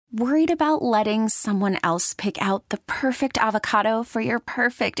Worried about letting someone else pick out the perfect avocado for your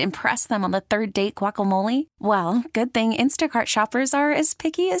perfect impress them on the third date guacamole? Well, good thing Instacart shoppers are as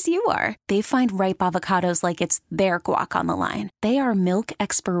picky as you are. They find ripe avocados like it's their guac on the line. They are milk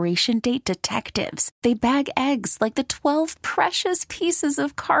expiration date detectives. They bag eggs like the 12 precious pieces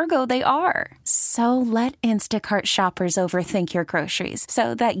of cargo they are. So let Instacart shoppers overthink your groceries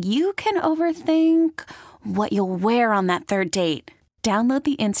so that you can overthink what you'll wear on that third date. Download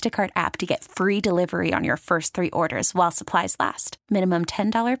the Instacart app to get free delivery on your first 3 orders while supplies last. Minimum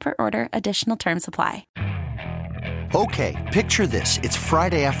 $10 per order. Additional terms apply. Okay, picture this. It's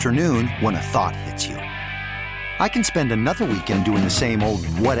Friday afternoon when a thought hits you. I can spend another weekend doing the same old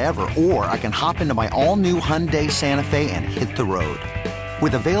whatever, or I can hop into my all-new Hyundai Santa Fe and hit the road.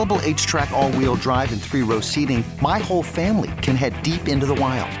 With available H-Track all-wheel drive and 3-row seating, my whole family can head deep into the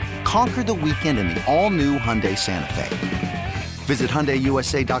wild. Conquer the weekend in the all-new Hyundai Santa Fe. Visit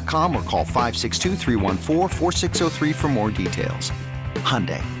HyundaiUSA.com or call 562-314-4603 for more details.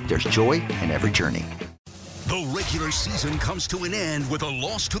 Hyundai, there's joy in every journey. The regular season comes to an end with a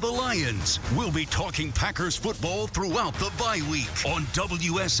loss to the Lions. We'll be talking Packers football throughout the bye week on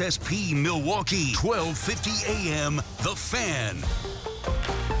WSSP Milwaukee, 1250 AM, The Fan,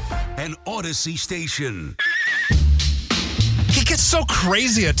 an Odyssey station. He gets so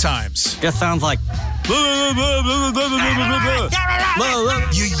crazy at times. Just sounds like... You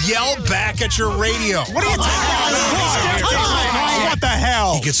yell back at your radio. What are you talking about? What the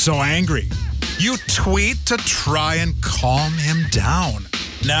hell? He gets so angry. You tweet to try and calm him down.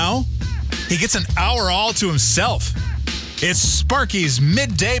 Now, he gets an hour all to himself. It's Sparky's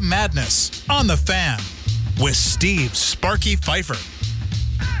Midday Madness on The Fan with Steve Sparky Pfeiffer.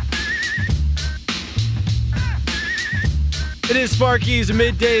 It is Sparky's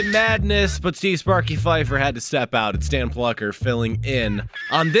Midday Madness, but Steve Sparky Pfeiffer had to step out. It's Dan Plucker filling in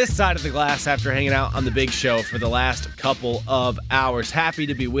on this side of the glass after hanging out on the big show for the last couple of hours. Happy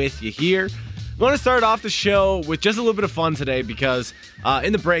to be with you here. I want to start off the show with just a little bit of fun today because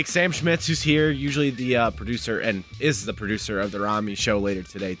in the break, Sam Schmitz, who's here, usually the producer and is the producer of the Rami show later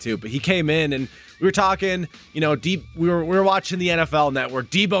today too, but he came in and we were talking, we were watching the NFL Network.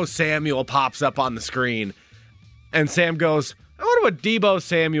 Deebo Samuel pops up on the screen and Sam goes, I wonder what Deebo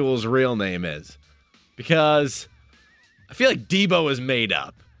Samuel's real name is, because I feel like Deebo is made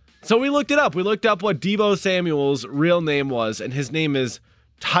up. So we looked it up. We looked up what Deebo Samuel's real name was, and his name is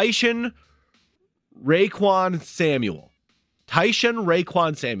Tyshon Raekwon Samuel. Tyshon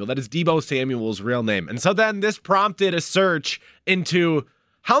Raekwon Samuel. That is Deebo Samuel's real name. And so then this prompted a search into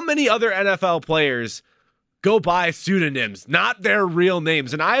how many other NFL players go by pseudonyms, not their real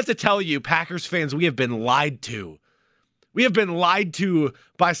names. And I have to tell you, Packers fans, we have been lied to. We have been lied to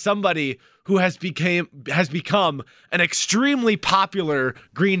by somebody who has become an extremely popular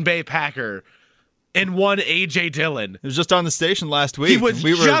Green Bay Packer in one A.J. Dillon. It was just on the station last week. He was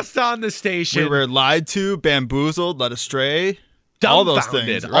just on the station. We were lied to, bamboozled, led astray. All those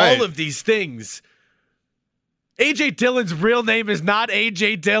things. Right. All of these things. A.J. Dillon's real name is not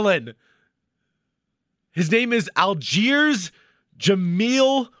A.J. Dillon. His name is Algiers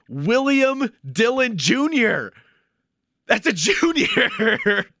Jamil William Dillon Jr. That's a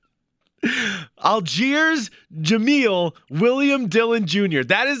junior. Algiers Jamil William Dillon Jr.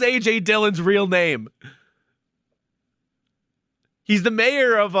 That is A.J. Dillon's real name. He's the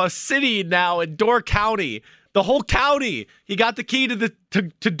mayor of a city now in Door County. The whole county. He got the key to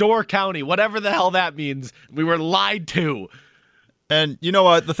Door County, whatever the hell that means. We were lied to. And you know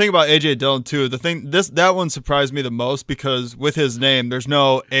what? The thing about A.J. Dillon too, that one surprised me the most because with his name, there's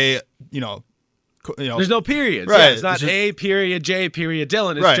no there's no periods. Right. Yeah, it's not A period J period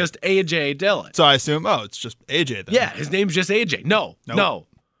Dillon. It's just A.J. Dillon. So I assume, it's just A.J. then. Yeah, his name's just A.J. No.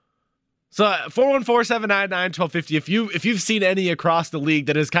 So 414-799-1250. If you've seen any across the league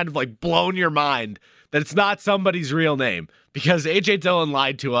that has kind of like blown your mind that it's not somebody's real name, because A.J. Dillon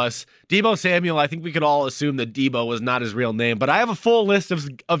lied to us. Deebo Samuel, I think we could all assume that Deebo was not his real name, but I have a full list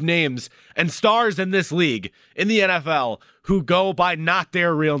of names and stars in this league, in the NFL, who go by not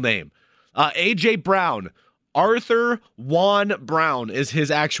their real name. A.J. Brown, Arthur Juan Brown is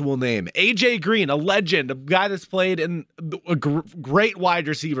his actual name. A.J. Green, a legend, a guy that's played in a great wide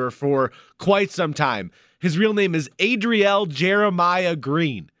receiver for quite some time. His real name is Adriel Jeremiah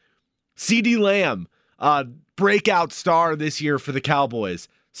Green. CeeDee Lamb, breakout star this year for the Cowboys.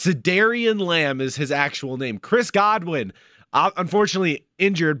 Cedarian Lamb is his actual name. Chris Godwin, unfortunately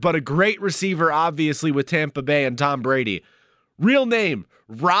injured, but a great receiver, obviously, with Tampa Bay and Tom Brady. Real name,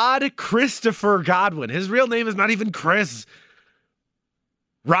 Rod Christopher Godwin. His real name is not even Chris.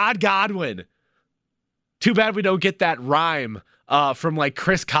 Rod Godwin. Too bad we don't get that rhyme from like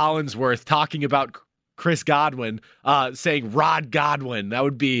Chris Collinsworth talking about Chris Godwin, saying Rod Godwin. That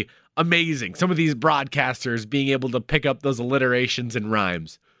would be amazing. Some of these broadcasters being able to pick up those alliterations and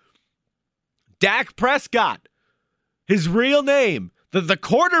rhymes. Dak Prescott, his real name, the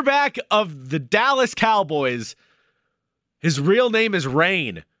quarterback of the Dallas Cowboys, his real name is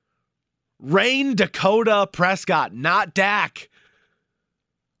Rain. Rain Dakota Prescott, not Dak.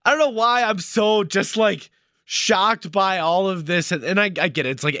 I don't know why I'm so just like shocked by all of this. And I get it.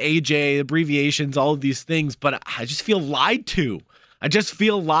 It's like AJ, abbreviations, all of these things, but I just feel lied to.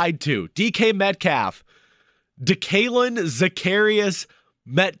 DK Metcalf, DeKalin Zacharias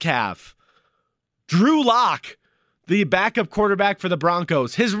Metcalf, Drew Lock, the backup quarterback for the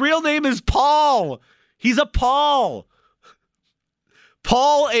Broncos. His real name is Paul. He's a Paul.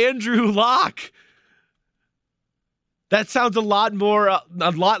 Paul Andrew Lock. That sounds a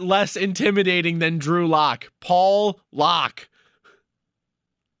lot less intimidating than Drew Lock. Paul Lock.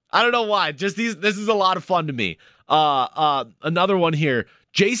 I don't know why. This is a lot of fun to me. Another one here.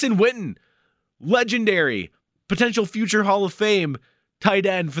 Jason Witten, legendary, potential future Hall of Fame tight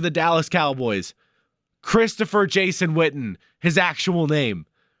end for the Dallas Cowboys. Christopher Jason Witten, his actual name.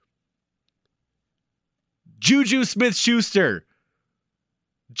 Juju Smith-Schuster.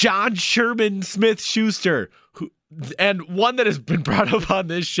 John Sherman Smith-Schuster. And one that has been brought up on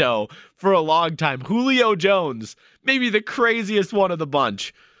this show for a long time, Julio Jones, maybe the craziest one of the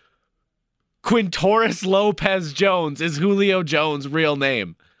bunch. Quintorris Lopez Jones is Julio Jones' real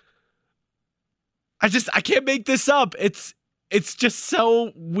name. I can't make this up. It's just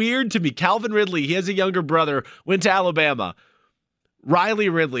so weird to me. Calvin Ridley, he has a younger brother, went to Alabama. Riley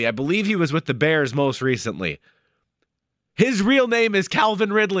Ridley, I believe he was with the Bears most recently. His real name is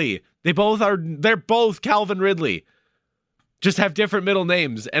Calvin Ridley. They're both Calvin Ridley. Just have different middle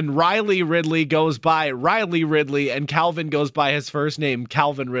names. And Riley Ridley goes by Riley Ridley, and Calvin goes by his first name,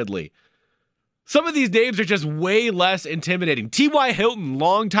 Calvin Ridley. Some of these names are just way less intimidating. T.Y. Hilton,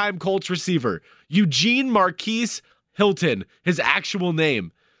 longtime Colts receiver. Eugene Marquise Hilton, his actual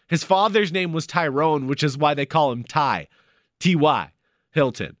name. His father's name was Tyrone, which is why they call him Ty. T.Y.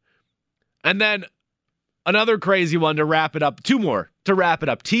 Hilton. And then another crazy one to wrap it up. Two more to wrap it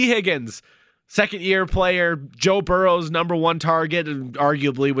up. T. Higgins, second-year player. Joe Burrow's number one target,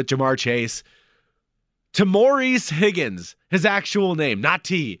 arguably with Jamar Chase. Maurice Higgins, his actual name, not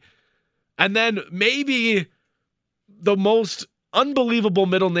T. And then maybe the most unbelievable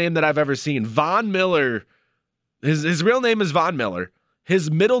middle name that I've ever seen. Von Miller. His real name is Von Miller. His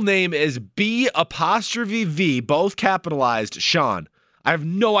middle name is B''V, both capitalized, Sean. I have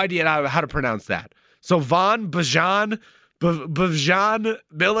no idea how to pronounce that. So Von Bajan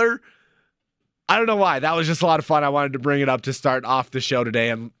Miller. I don't know why. That was just a lot of fun. I wanted to bring it up to start off the show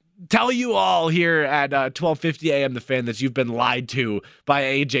today and tell you all here at 12:50 a.m. The Fan that you've been lied to by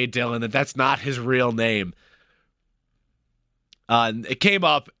AJ Dillon, that's not his real name. It came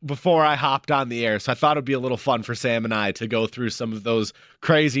up before I hopped on the air, so I thought it'd be a little fun for Sam and I to go through some of those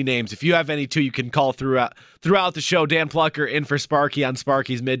crazy names. If you have any too, you can call throughout the show. Dan Plucker in for Sparky on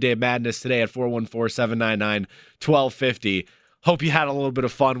Sparky's Midday Madness today at 414-799-1250. Hope you had a little bit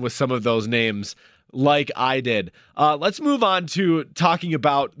of fun with some of those names like I did. Let's move on to talking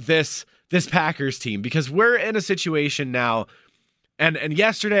about this Packers team, because we're in a situation now. And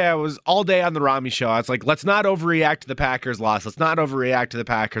yesterday I was all day on the Rami show. I was like, let's not overreact to the Packers loss. Let's not overreact to the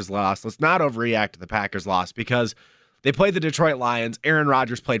Packers loss. Let's not overreact to the Packers loss, because they played the Detroit Lions. Aaron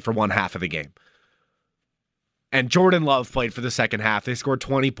Rodgers played for one half of the game. And Jordan Love played for the second half. They scored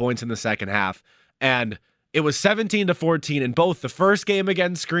 20 points in the second half. And it was 17-14 in both the first game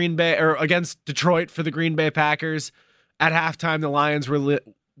against against Detroit for the Green Bay Packers. At halftime, the Lions were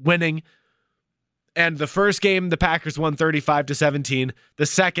winning. And the first game, the Packers won 35-17. The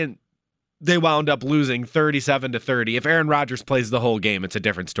second, they wound up losing 37-30. If Aaron Rodgers plays the whole game, it's a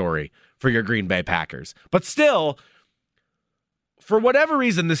different story for your Green Bay Packers. But still, for whatever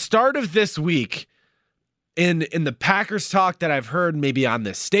reason, the start of this week, in the Packers talk that I've heard maybe on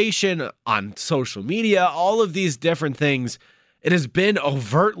this station, on social media, all of these different things, it has been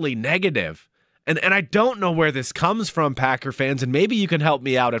overtly negative. And I don't know where this comes from, Packer fans, and maybe you can help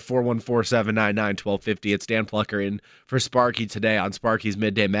me out at 414-799-1250. It's Dan Plucker in for Sparky today on Sparky's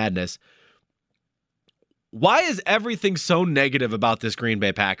Midday Madness. Why is everything so negative about this Green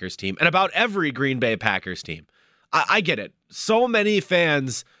Bay Packers team and about every Green Bay Packers team? I get it. So many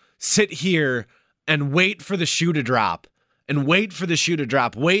fans sit here and wait for the shoe to drop.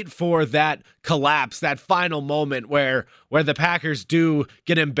 Wait for that collapse, that final moment where the Packers do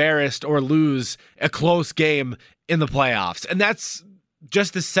get embarrassed or lose a close game in the playoffs. And that's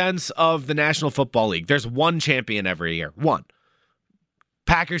just the sense of the National Football League. There's one champion every year. One.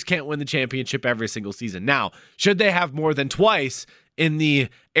 Packers can't win the championship every single season. Now, should they have more than twice in the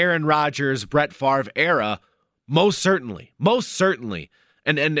Aaron Rodgers, Brett Favre era? Most certainly. Most certainly.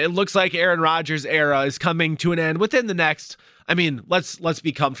 And it looks like Aaron Rodgers' era is coming to an end within the next, let's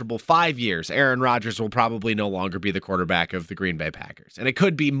be comfortable, 5 years. Aaron Rodgers will probably no longer be the quarterback of the Green Bay Packers. And it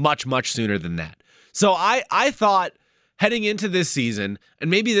could be much, much sooner than that. So I thought heading into this season,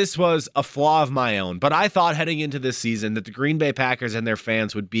 and maybe this was a flaw of my own, but I thought heading into this season that the Green Bay Packers and their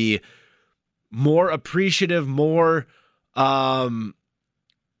fans would be more appreciative, more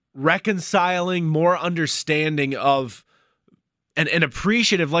reconciling, more understanding of and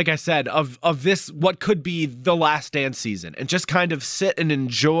appreciative, like I said, of this, what could be the Last Dance season, and just kind of sit and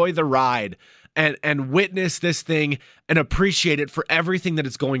enjoy the ride and witness this thing and appreciate it for everything that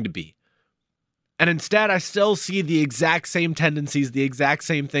it's going to be. And instead, I still see the exact same tendencies, the exact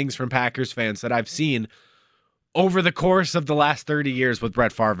same things from Packers fans that I've seen over the course of the last 30 years with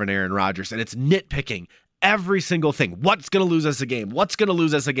Brett Favre and Aaron Rodgers. And it's nitpicking every single thing. What's going to lose us a game? What's going to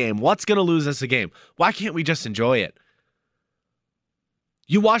lose us a game? What's going to lose us a game? Why can't we just enjoy it?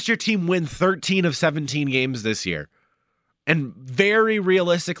 You watched your team win 13 of 17 games this year, and very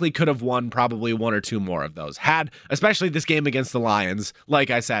realistically could have won probably one or two more of those. Especially this game against the Lions,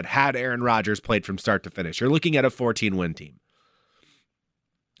 like I said, had Aaron Rodgers played from start to finish. You're looking at a 14-win team.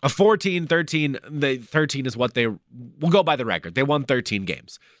 A 13 is what they will go by the record. They won 13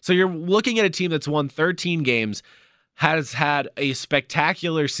 games. So you're looking at a team that's won 13 games, has had a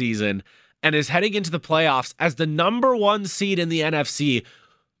spectacular season, and is heading into the playoffs as the number one seed in the NFC.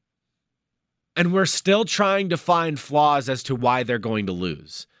 And we're still trying to find flaws as to why they're going to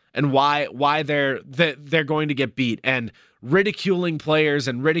lose and why they're going to get beat, and ridiculing players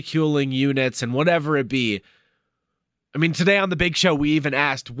and ridiculing units and whatever it be. I mean, today on the Big Show, we even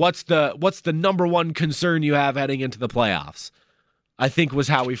asked, what's the number one concern you have heading into the playoffs? I think was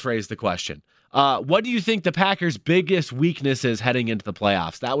how we phrased the question. What do you think the Packers' biggest weakness is heading into the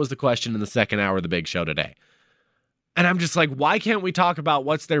playoffs? That was the question in the second hour of the Big Show today. And I'm just like, why can't we talk about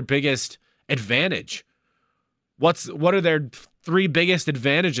what's their biggest advantage? What are their three biggest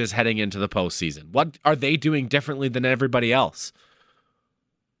advantages heading into the postseason? What are they doing differently than everybody else?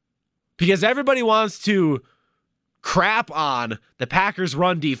 Because everybody wants to crap on the Packers'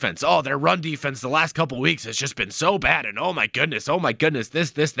 run defense. Oh, their run defense the last couple weeks has just been so bad, and oh my goodness,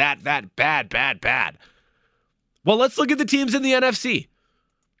 this, that, bad. Well, let's look at the teams in the NFC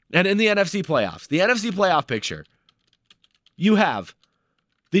and in the NFC playoffs. The NFC playoff picture. You have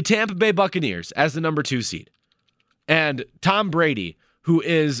the Tampa Bay Buccaneers as the number 2 seed. And Tom Brady, who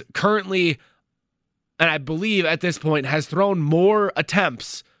is currently, and I believe at this point, has thrown more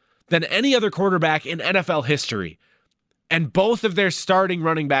attempts than any other quarterback in NFL history. And both of their starting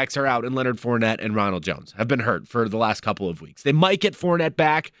running backs are out, and Leonard Fournette and Ronald Jones have been hurt for the last couple of weeks. They might get Fournette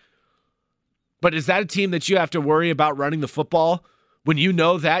back, but is that a team that you have to worry about running the football? When you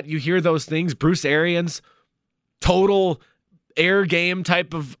know that, you hear those things, Bruce Arians, total air game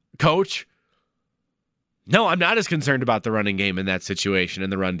type of coach. No, I'm not as concerned about the running game in that situation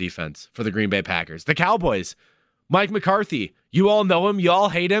and the run defense for the Green Bay Packers. The Cowboys, Mike McCarthy, you all know him, you all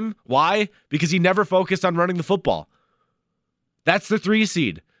hate him. Why? Because he never focused on running the football. That's the 3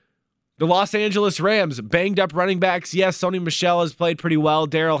 seed. The Los Angeles Rams, banged up running backs. Yes, Sony Michel has played pretty well.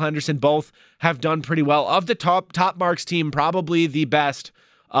 Darrell Henderson, both have done pretty well. Of the top marks team, probably the best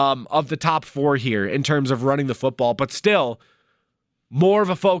of the top 4 here in terms of running the football, but still more of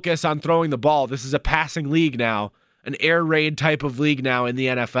a focus on throwing the ball. This is a passing league now, an air raid type of league now in the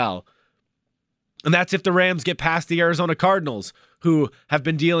NFL. And that's if the Rams get past the Arizona Cardinals, who have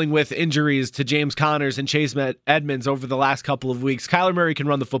been dealing with injuries to James Connors and Chase Edmonds over the last couple of weeks. Kyler Murray can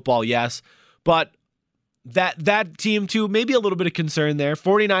run the football, yes, but that team too, maybe a little bit of concern there.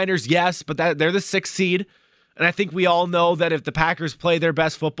 49ers, yes, but they're the 6th seed. And I think we all know that if the Packers play their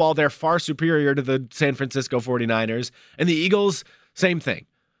best football, they're far superior to the San Francisco 49ers. And the Eagles, same thing.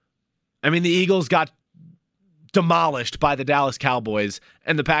 I mean, the Eagles got demolished by the Dallas Cowboys,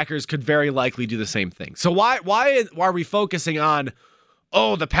 and the Packers could very likely do the same thing. So why are we focusing on,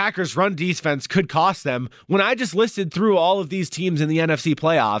 the Packers' run defense could cost them, when I just listed through all of these teams in the NFC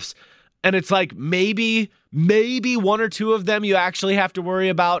playoffs, and it's like maybe one or two of them you actually have to worry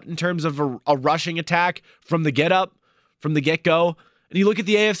about in terms of a rushing attack from the get-go. And you look at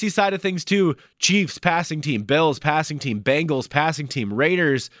the AFC side of things too, Chiefs passing team, Bills passing team, Bengals passing team,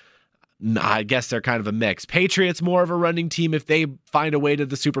 Raiders, I guess they're kind of a mix. Patriots, more of a running team if they find a way to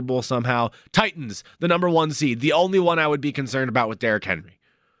the Super Bowl somehow. Titans, the number 1 seed, the only one I would be concerned about with Derrick Henry.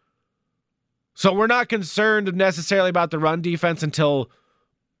 So we're not concerned necessarily about the run defense until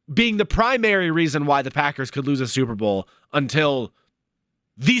being the primary reason why the Packers could lose a Super Bowl until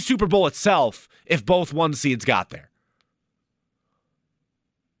the Super Bowl itself if both 1 seeds got there.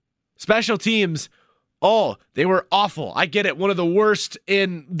 Special teams, they were awful. I get it. One of the worst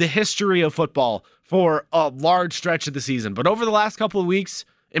in the history of football for a large stretch of the season. But over the last couple of weeks,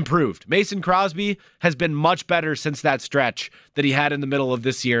 improved. Mason Crosby has been much better since that stretch that he had in the middle of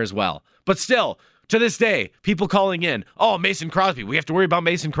this year as well. But still, to this day, people calling in, Mason Crosby, we have to worry about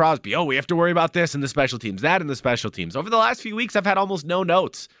Mason Crosby. We have to worry about this in the special teams, that in the special teams. Over the last few weeks, I've had almost no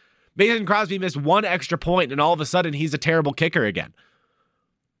notes. Mason Crosby missed 1 extra point, and all of a sudden, he's a terrible kicker again.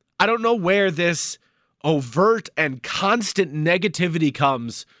 I don't know where this overt and constant negativity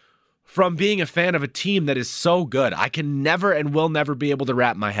comes from being a fan of a team that is so good. I can never and will never be able to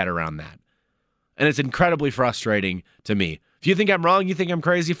wrap my head around that. And it's incredibly frustrating to me. If you think I'm wrong, you think I'm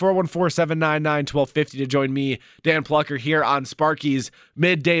crazy, 414-799-1250 to join me, Dan Plucker, here on Sparky's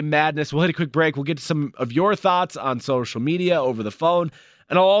Midday Madness. We'll hit a quick break. We'll get to some of your thoughts on social media, over the phone.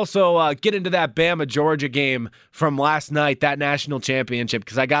 And I'll also get into that Bama-Georgia game from last night, that national championship,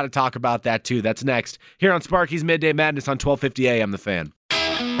 because I got to talk about that too. That's next here on Sparky's Midday Madness on 1250 AM The Fan.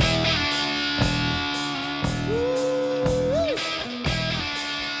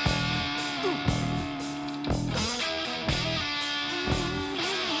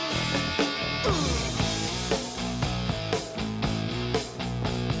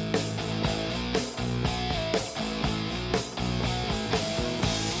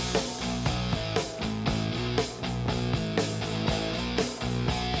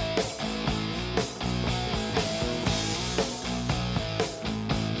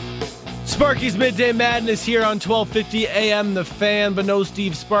 Sparky's Midday Madness here on 1250 AM The Fan, but no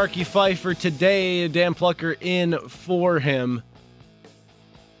Steve Sparky Pfeiffer today. Dan Plucker in for him.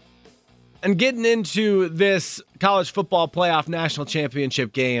 And getting into this college football playoff national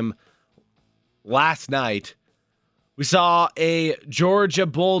championship game last night, we saw a Georgia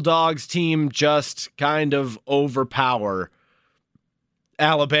Bulldogs team just kind of overpower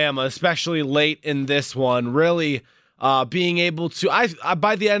Alabama, especially late in this one. Really being able to,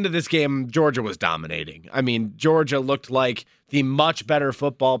 by the end of this game, Georgia was dominating. I mean, Georgia looked like the much better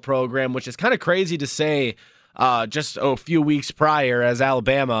football program, which is kind of crazy to say just a few weeks prior, as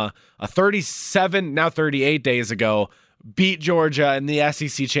Alabama, 37, now 38 days ago, beat Georgia in the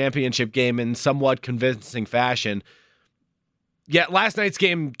SEC championship game in somewhat convincing fashion. Yet last night's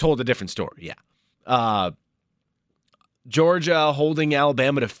game told a different story, Georgia holding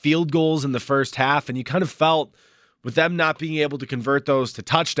Alabama to field goals in the first half, and you kind of felt, with them not being able to convert those to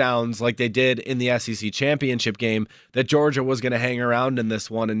touchdowns like they did in the SEC championship game, that Georgia was going to hang around in this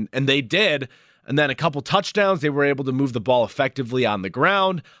one, and they did. And then a couple touchdowns, they were able to move the ball effectively on the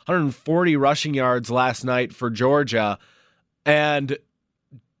ground. 140 rushing yards last night for Georgia. And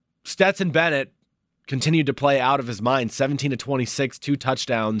Stetson Bennett continued to play out of his mind, 17-26, 2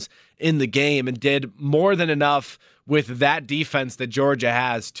 touchdowns in the game, and did more than enough with that defense that Georgia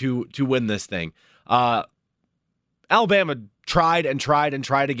has to win this thing. Alabama tried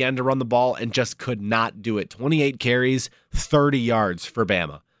again to run the ball and just could not do it. 28 carries, 30 yards for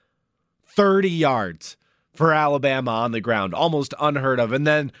Bama. 30 yards for Alabama on the ground, almost unheard of. And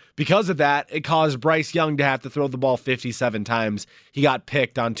then because of that, it caused Bryce Young to have to throw the ball 57 times. He got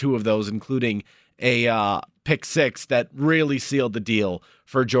picked on 2 of those, including a pick 6 that really sealed the deal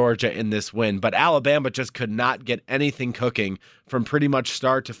for Georgia in this win. But Alabama just could not get anything cooking from pretty much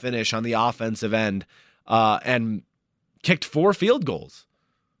start to finish on the offensive end, and kicked 4 field goals.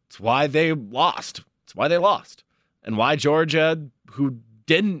 It's why they lost. And why Georgia, who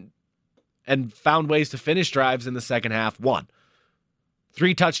didn't and found ways to finish drives in the second half, won.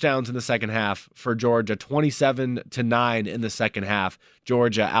 3 touchdowns in the second half for Georgia, 27-9 in the second half.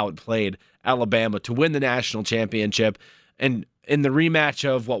 Georgia outplayed Alabama to win the national championship. And in the rematch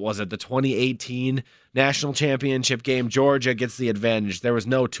of, the 2018 national championship game, Georgia gets the advantage. There was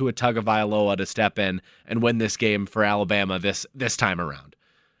no Tua Tagovailoa to step in and win this game for Alabama this time around.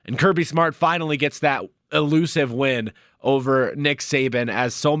 And Kirby Smart finally gets that elusive win over Nick Saban,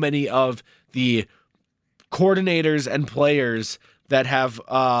 as so many of the coordinators and players that have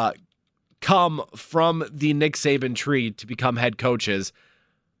come from the Nick Saban tree to become head coaches.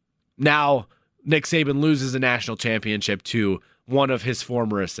 Now Nick Saban loses a national championship to one of his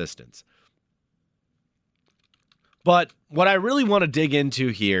former assistants. But what I really want to dig into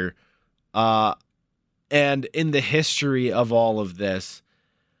here, and in the history of all of this,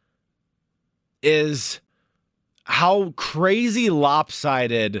 is how crazy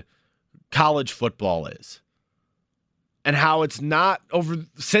lopsided college football is. And how it's not over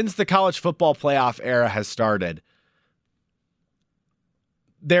since the college football playoff era has started.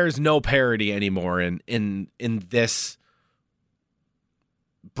 There's no parity anymore in this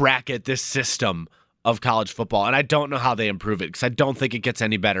bracket, this system of college football, and I don't know how they improve it because I don't think it gets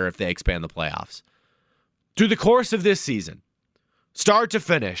any better if they expand the playoffs. Through the course of this season, start to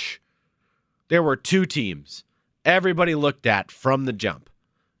finish, there were 2 teams everybody looked at from the jump.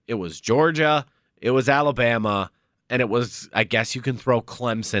 It was Georgia, it was Alabama, and it was, I guess you can throw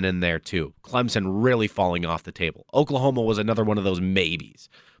Clemson in there too. Clemson really falling off the table. Oklahoma was another one of those maybes.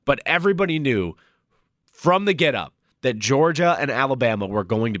 But everybody knew from the get-up that Georgia and Alabama were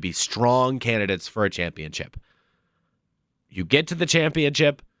going to be strong candidates for a championship. You get to the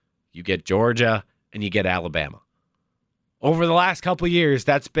championship, you get Georgia, and you get Alabama. Over the last couple of years,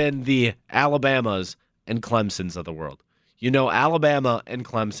 that's been the Alabamas and Clemsons of the world. You know, Alabama and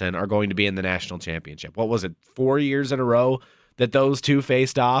Clemson are going to be in the national championship. What was it, 4 years in a row that those two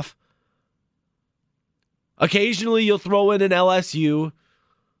faced off? Occasionally, you'll throw in an LSU.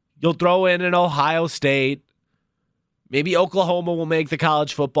 You'll throw in an Ohio State. Maybe Oklahoma will make the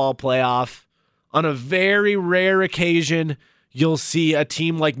college football playoff. On a very rare occasion, you'll see a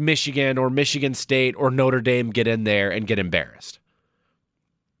team like Michigan or Michigan State or Notre Dame get in there and get embarrassed.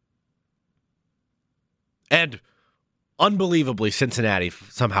 And unbelievably, Cincinnati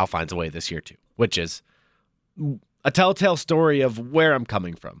somehow finds a way this year too, which is a telltale story of where I'm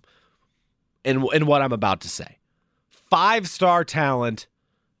coming from and what I'm about to say. 5-star talent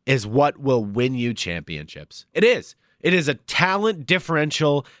is what will win you championships. It is. It is a talent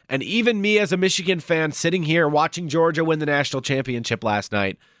differential, and even me as a Michigan fan sitting here watching Georgia win the national championship last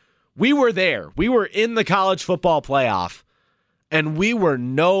night, we were there. We were in the college football playoff, and we were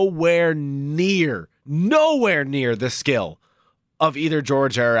nowhere near the skill of either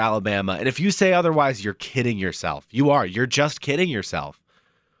Georgia or Alabama. And if you say otherwise, you're kidding yourself. You are. You're just kidding yourself.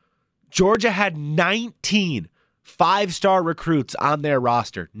 Georgia had 19 5-star recruits on their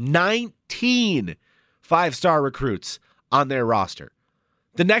roster. 19 5-star recruits on their roster.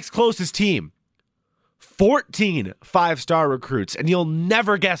 The next closest team, 14 5-star recruits, and you'll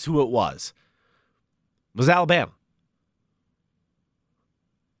never guess who it was Alabama.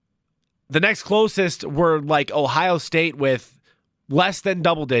 The next closest were like Ohio State with less than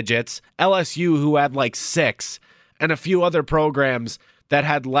double digits, LSU who had like 6, and a few other programs that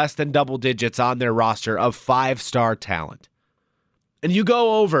had less than double digits on their roster of 5-star talent. And you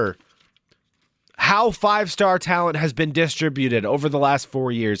go over how 5-star talent has been distributed over the last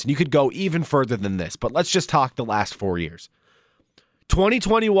 4 years, and you could go even further than this, but let's just talk the last 4 years.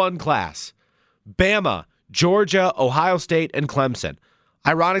 2021 class, Bama, Georgia, Ohio State, and Clemson.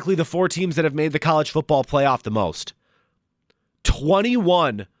 Ironically, the 4 teams that have made the college football playoff the most.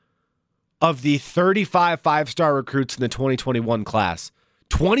 21 of the 35 5-star recruits in the 2021 class,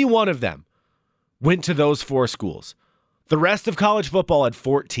 21 of them went to those 4 schools. The rest of college football had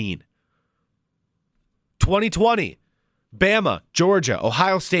 14. 2020, Bama, Georgia,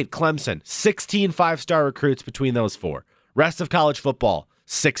 Ohio State, Clemson, 16 5-star recruits between those 4. Rest of college football,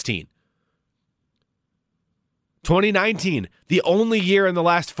 16. 2019, the only year in the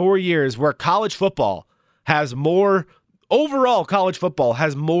last 4 years where college football has more, overall college football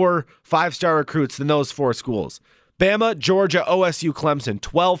has more 5-star recruits than those 4 schools. Bama, Georgia, OSU, Clemson,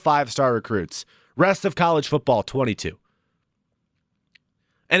 12 5-star recruits. Rest of college football, 22.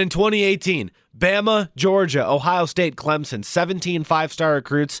 And in 2018, Bama, Georgia, Ohio State, Clemson, 17 5-star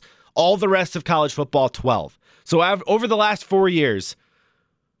recruits. All the rest of college football, 12. So over the last 4 years,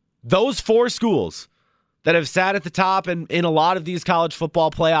 those 4 schools that have sat at the top in a lot of these college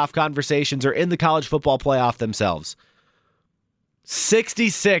football playoff conversations or in the college football playoff themselves,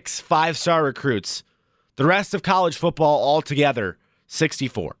 66 5-star recruits. The rest of college football altogether,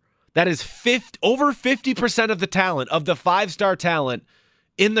 64. That is over 50% of the talent, of the 5-star talent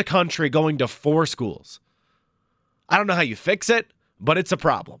in the country going to 4 schools. I don't know how you fix it, but it's a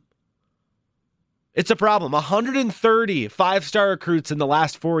problem. It's a problem. 130 5-star recruits in the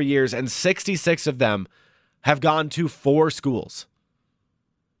last 4 years, and 66 of them have gone to 4 schools.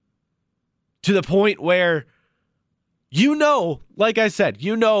 To the point where, you know, like I said,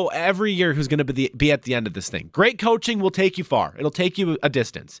 you know every year who's going to be at the end of this thing. Great coaching will take you far. It'll take you a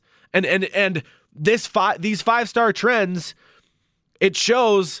distance. And these 5-star trends, it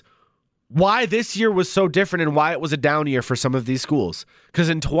shows why this year was so different and why it was a down year for some of these schools. Because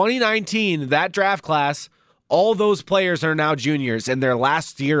in 2019, that draft class, all those players are now juniors in their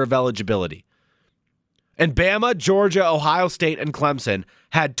last year of eligibility. And Bama, Georgia, Ohio State, and Clemson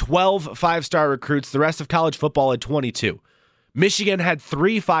had 12 5-star recruits. The rest of college football had 22. Michigan had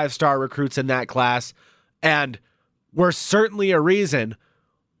 3 5-star recruits in that class, and were certainly a reason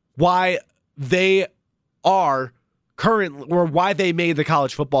why they are currently, or why they made the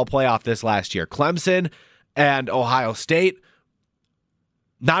college football playoff this last year. Clemson and Ohio State,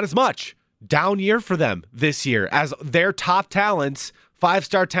 Not as much. Down year for them this year, as their top talents,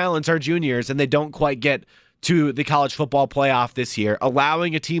 5-star talents, are juniors, and they don't quite get to the college football playoff this year,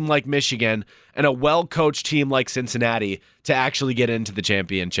 allowing a team like Michigan and a well-coached team like Cincinnati to actually get into the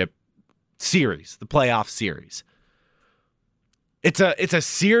championship series, the playoff series. It's a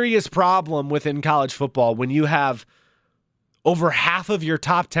serious problem within college football when you have over half of your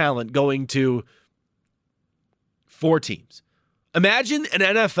top talent going to 4 teams. Imagine an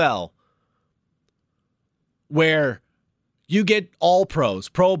NFL where you get all pros,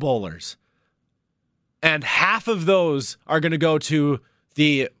 Pro Bowlers, and half of those are going to go to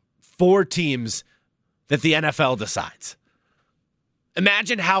the 4 teams that the NFL decides.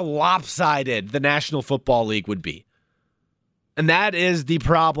 Imagine how lopsided the National Football League would be. And that is the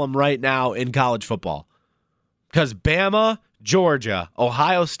problem right now in college football. Because Bama, Georgia,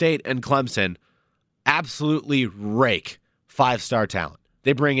 Ohio State, and Clemson absolutely rake 5-star talent.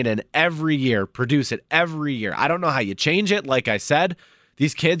 They bring it in every year, produce it every year. I don't know how you change it. Like I said,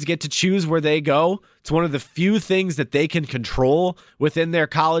 these kids get to choose where they go. It's one of the few things that they can control within their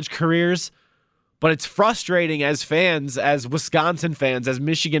college careers. But it's frustrating as fans, as Wisconsin fans, as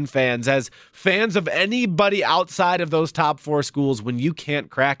Michigan fans, as fans of anybody outside of those top 4 schools when you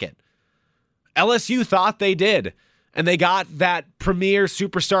can't crack it. LSU thought they did, and they got that premier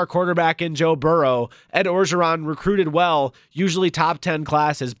superstar quarterback in Joe Burrow. Ed Orgeron recruited well, usually top 10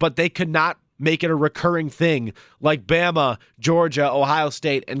 classes, but they could not make it a recurring thing like Bama, Georgia, Ohio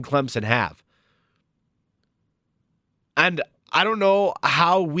State, and Clemson have. And I don't know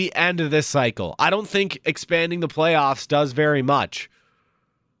how we end this cycle. I don't think expanding the playoffs does very much.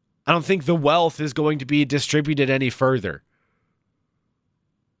 I don't think the wealth is going to be distributed any further.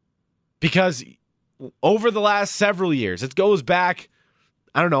 Because over the last several years, it goes back,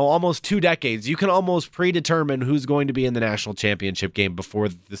 I don't know, almost 2 decades. You can almost predetermine who's going to be in the national championship game before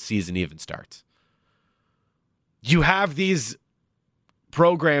the season even starts. You have these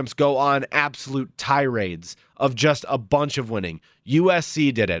programs go on absolute tirades of just a bunch of winning.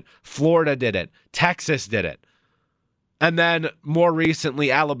 USC did it. Florida did it. Texas did it. And then more recently,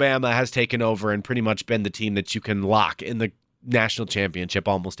 Alabama has taken over and pretty much been the team that you can lock in the national championship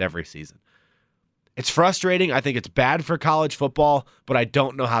almost every season. It's frustrating. I think it's bad for college football, but I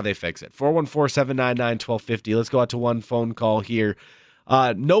don't know how they fix it. 414-799-1250. Let's go out to one phone call here.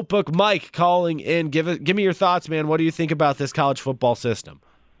 Notebook Mike calling in. Give me your thoughts, man. What do you think about this college football system?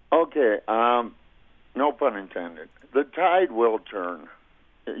 Okay, no pun intended. The tide will turn.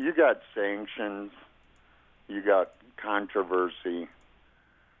 You got sanctions. You got controversy.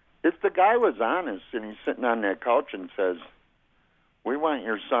 If the guy was honest and he's sitting on that couch and says, we want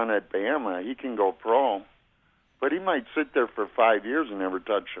your son at Bama, he can go pro, but he might sit there for 5 years and never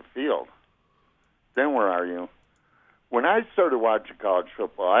touch a field. Then where are you? When I started watching college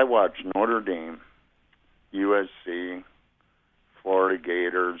football, I watched Notre Dame, USC, Florida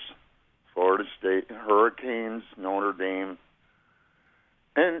Gators, Florida State, Hurricanes, Notre Dame.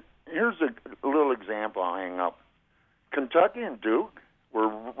 And here's a little example I'll hang up. Kentucky and Duke were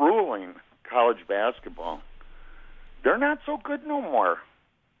ruling college basketball. They're not so good no more.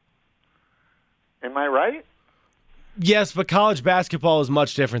 Am I right? Yes, but college basketball is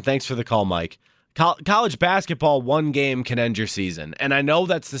much different. Thanks for the call, Mike. College basketball, one game can end your season. And I know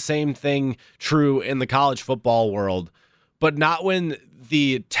that's the same thing true in the college football world, but not when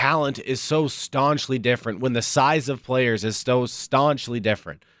the talent is so staunchly different, when the size of players is so staunchly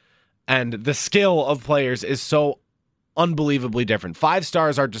different, and the skill of players is so unbelievably different. 5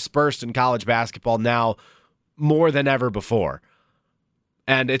 stars are dispersed in college basketball now more than ever before.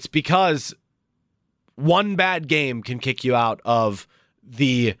 And it's because one bad game can kick you out of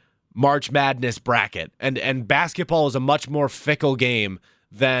the March Madness bracket. And basketball is a much more fickle game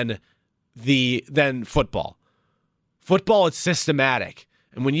than football. Football is systematic.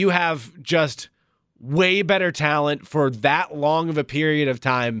 And when you have just way better talent for that long of a period of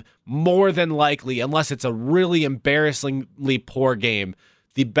time, more than likely, unless it's a really embarrassingly poor game,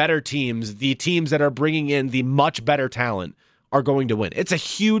 the better teams, the teams that are bringing in the much better talent, are going to win. It's a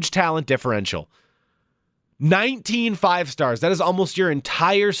huge talent differential. 19 5-stars. That is almost your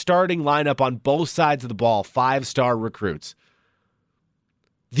entire starting lineup on both sides of the ball. 5-star recruits.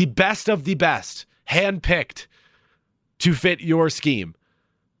 The best of the best, handpicked to fit your scheme.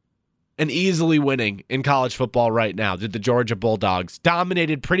 And easily winning in college football right now. Did the Georgia Bulldogs.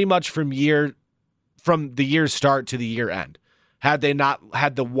 Dominated pretty much from the year's start to the year end. Had they not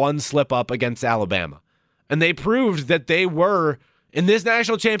had the one slip up against Alabama. And they proved that they were, in this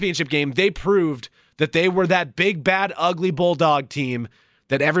national championship game, they proved that they were that big, bad, ugly Bulldog team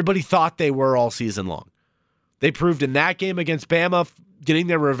that everybody thought they were all season long. They proved in that game against Bama getting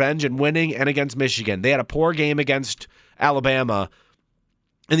their revenge and winning, and against Michigan. They had a poor game against Alabama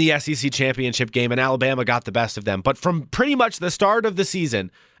in the SEC championship game, and Alabama got the best of them. But from pretty much the start of the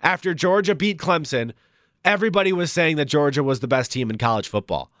season, after Georgia beat Clemson, everybody was saying that Georgia was the best team in college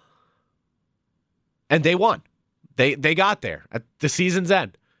football. And they won. They got there at the season's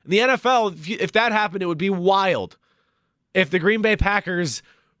end. In the NFL, if that happened, it would be wild. If the Green Bay Packers,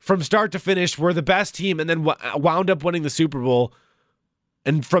 from start to finish, were the best team and then wound up winning the Super Bowl,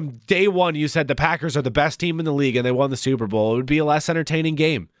 and from day one you said the Packers are the best team in the league and they won the Super Bowl, it would be a less entertaining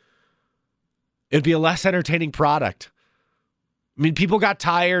game. It would be a less entertaining product. I mean, people got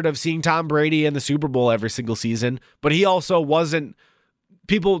tired of seeing Tom Brady in the Super Bowl every single season, but he also wasn't.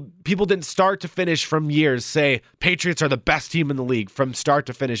 People didn't start to finish from years say Patriots are the best team in the league from start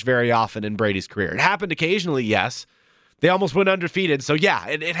to finish very often in Brady's career. It happened occasionally, yes. They almost went undefeated. So yeah,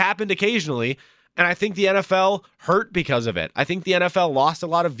 it happened occasionally. And I think the NFL hurt because of it. I think the NFL lost a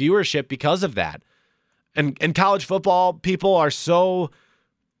lot of viewership because of that. And college football people are so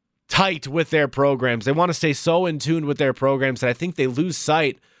tight with their programs. They want to stay so in tune with their programs that I think they lose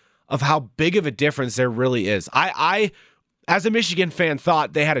sight of how big of a difference there really is. I as a Michigan fan,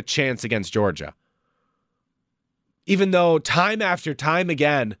 thought they had a chance against Georgia. Even though time after time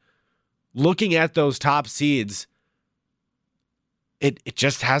again, looking at those top seeds, it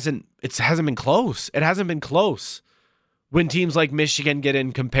just hasn't been close. It hasn't been close when teams like Michigan get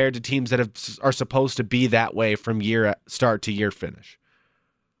in compared to teams that are supposed to be that way from year start to year finish.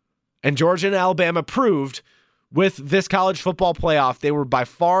 And Georgia and Alabama proved with this college football playoff, they were by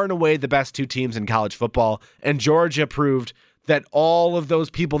far and away the best two teams in college football. And Georgia proved that all of those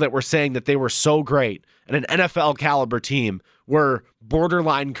people that were saying that they were so great and an NFL caliber team were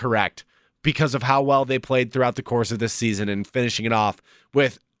borderline correct because of how well they played throughout the course of this season and finishing it off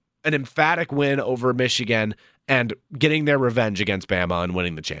with an emphatic win over Michigan and getting their revenge against Bama and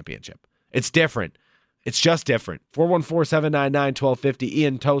winning the championship. It's different. It's just different. 414-799-1250.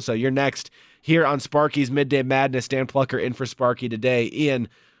 Ian Tosa, you're next here on Sparky's Midday Madness. Dan Plucker in for Sparky today. Ian,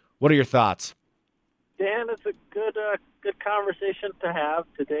 what are your thoughts? Dan, it's a good conversation to have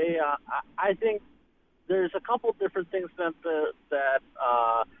today. I think there's a couple different things that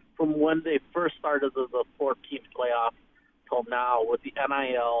from when they first started the 4-team playoff till now with the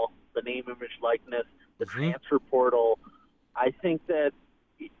NIL, the name, image, likeness, the transfer portal. I think that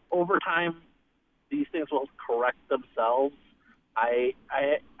over time these things will correct themselves. I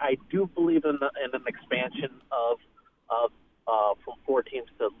do believe in an expansion of from 4 teams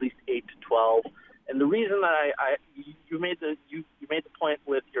to at least 8 to 12. And the reason that you made the point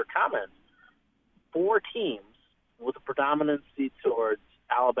with your comments, 4 teams with a predominancy towards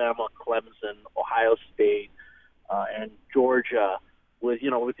Alabama, Clemson, Ohio State, and Georgia, with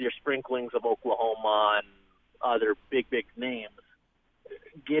your sprinklings of Oklahoma and other big names,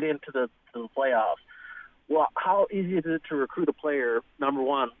 get into the playoffs. Well, how easy is it to recruit a player, number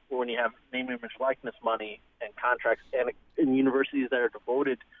one, when you have name, image, likeness money and contracts and universities that are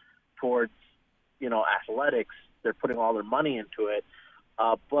devoted towards, athletics, they're putting all their money into it.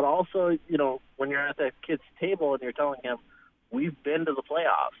 But also, when you're at that kid's table and you're telling him, we've been to the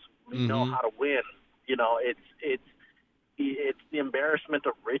playoffs, we know how to win, it's the embarrassment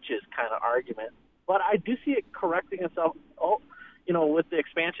of riches kind of argument. But I do see it correcting itself. With the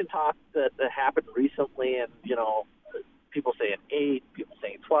expansion talk that happened recently, and people saying 8, people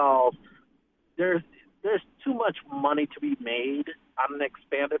saying 12, there's too much money to be made on an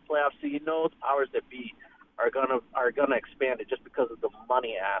expanded playoff. So the powers that be are gonna expand it just because of the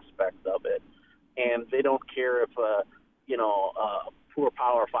money aspect of it, and they don't care if a poor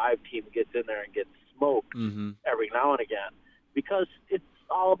Power 5 team gets in there and gets smoked every now and again, because it's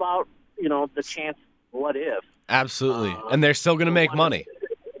all about the chance. What if? Absolutely. And they're still going to make money.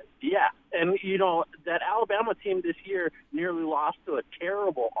 Yeah. And, that Alabama team this year nearly lost to a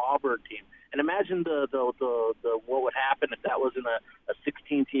terrible Auburn team. And imagine the what would happen if that was in a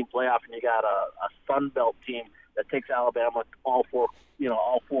 16-team playoff and you got a Sun Belt team that takes Alabama all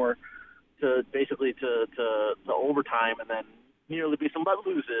four to basically to overtime and then nearly beats them but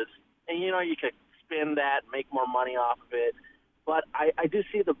loses. And, you could spin that, make more money off of it. But I do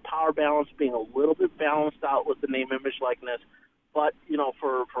see the power balance being a little bit balanced out with the name, image, likeness. But,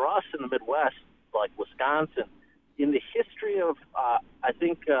 for us in the Midwest, like Wisconsin, in the history of, I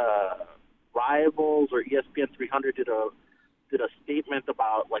think Rivals or ESPN 300 did a statement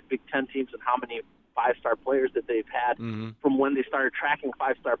about, like, Big Ten teams and how many 5-star players that they've had from when they started tracking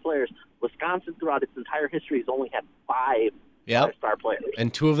 5-star players. Wisconsin, throughout its entire history, has only had 5 5-star players.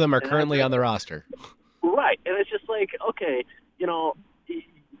 And 2 of them are currently on the roster. Right. And it's just like, okay,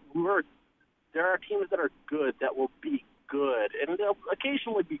 there are teams that are good that will be good, and they'll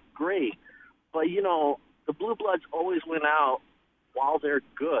occasionally be great. But, the Blue Bloods always win out while they're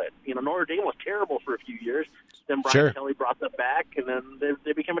good. Notre Dame was terrible for a few years. Then Brian Kelly brought them back, and then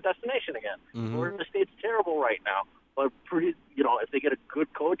they became a destination again. Mm-hmm. Florida State's terrible right now. But, if they get a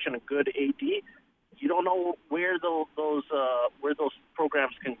good coach and a good AD, you don't know where those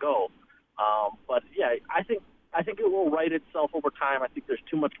programs can go. But, yeah, I think it will right itself over time. I think there's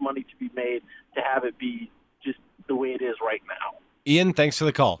too much money to be made to have it be just the way it is right now. Ian, thanks for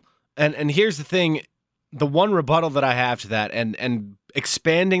the call. And here's the thing, the one rebuttal that I have to that, and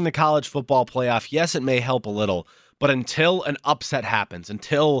expanding the college football playoff, yes, it may help a little, but until an upset happens,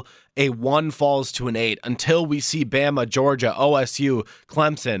 until a 1 falls to an 8, until we see Bama, Georgia, OSU,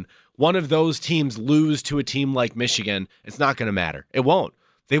 Clemson, one of those teams lose to a team like Michigan, it's not going to matter. It won't.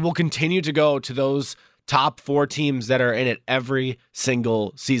 They will continue to go to those top 4 teams that are in it every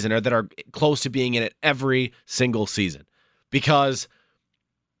single season, or that are close to being in it every single season. Because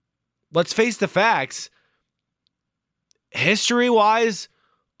let's face the facts, history-wise,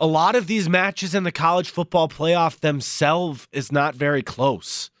 a lot of these matches in the college football playoff themselves is not very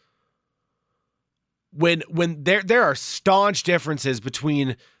close. When there are staunch differences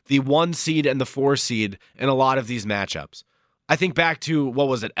between the 1 seed and the 4 seed in a lot of these matchups. I think back to, what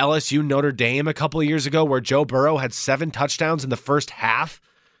was it, LSU Notre Dame a couple of years ago, where Joe Burrow had 7 touchdowns in the first half,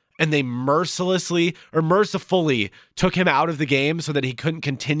 and they mercifully took him out of the game so that he couldn't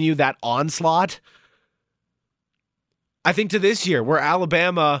continue that onslaught. I think to this year, where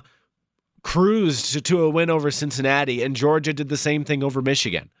Alabama cruised to a win over Cincinnati and Georgia did the same thing over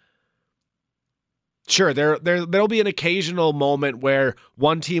Michigan. Sure, there'll be an occasional moment where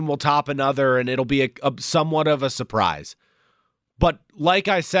one team will top another and it'll be a somewhat of a surprise. But like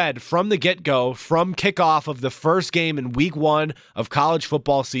I said, from the get-go, from kickoff of the first game in week 1 of college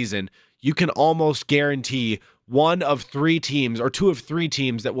football season, you can almost guarantee 1 of 3 teams or 2 of 3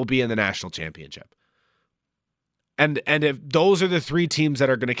 teams that will be in the national championship. And if those are the 3 teams that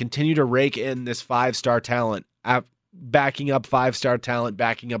are going to continue to rake in this 5-star talent, backing up 5-star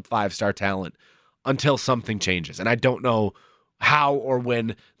talent until something changes. And I don't know how or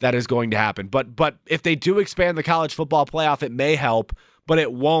when that is going to happen. But if they do expand the college football playoff, it may help, but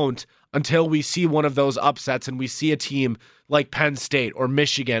it won't until we see one of those upsets and we see a team like Penn State or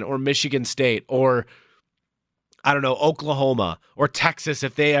Michigan State or, I don't know, Oklahoma or Texas,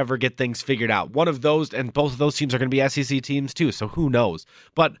 if they ever get things figured out. One of those, and both of those teams are going to be SEC teams too, so who knows?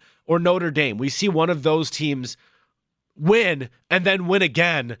 Or Notre Dame. We see one of those teams win and then win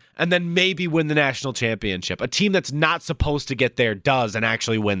again and then maybe win the national championship. A team that's not supposed to get there does and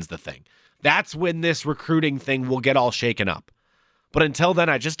actually wins the thing. That's when this recruiting thing will get all shaken up. But until then,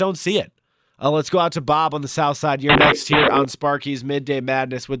 I just don't see it. Let's go out to Bob on the south side. You're next here on Sparky's Midday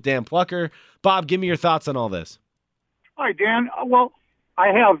Madness with Dan Plucker. Bob, give me your thoughts on all this. Hi, Dan. Well, I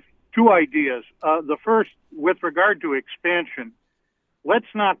have 2 ideas. The first, with regard to expansion, let's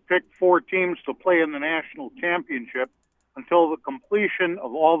not pick 4 teams to play in the national championship until the completion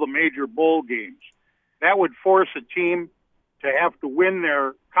of all the major bowl games. That would force a team to have to win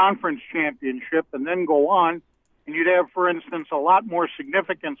their conference championship and then go on, and you'd have, for instance, a lot more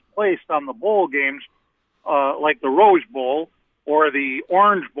significance placed on the bowl games, like the Rose Bowl or the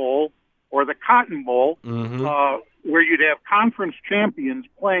Orange Bowl or the Cotton Bowl, where you'd have conference champions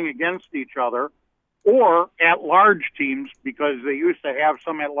playing against each other, or at-large teams, because they used to have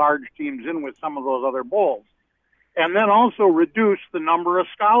some at-large teams in with some of those other bowls. And then also reduce the number of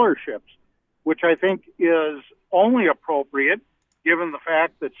scholarships, which I think is only appropriate given the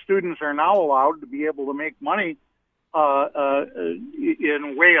fact that students are now allowed to be able to make money in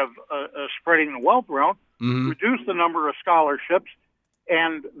a way of spreading the wealth around, reduce the number of scholarships,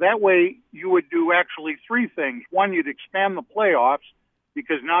 and that way you would do actually 3 things. One, you'd expand the playoffs,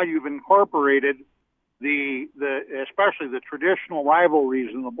 because now you've incorporated especially the traditional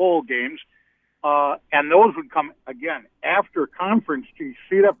rivalries in the bowl games, and those would come again after conference. So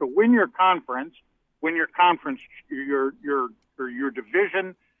you'd have to win your conference, your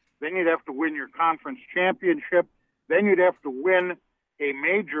division. Then you'd have to win your conference championship. Then you'd have to win a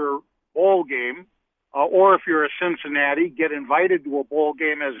major bowl game, or if you're a Cincinnati, get invited to a bowl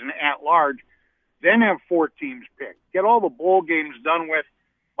game as an at-large. Then have 4 teams picked. Get all the bowl games done with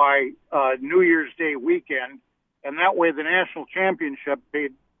by New Year's Day weekend, and that way the national championship,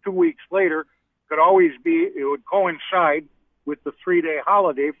 paid 2 weeks later, it would coincide with the 3-day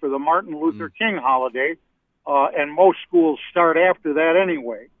holiday for the Martin Luther King holiday, and most schools start after that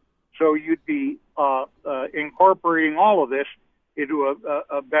anyway. So you'd be incorporating all of this into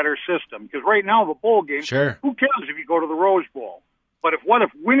a better system. Because right now the bowl game, who cares if you go to the Rose Bowl? But what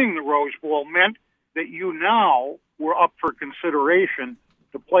if winning the Rose Bowl meant that you now were up for consideration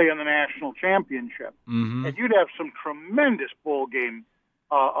to play in the national championship. Mm-hmm. And you'd have some tremendous bowl game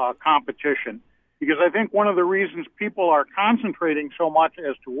competition, because I think one of the reasons people are concentrating so much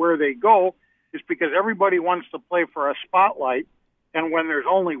as to where they go is because everybody wants to play for a spotlight, and when there's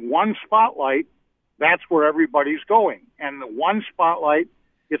only one spotlight, that's where everybody's going. And the one spotlight,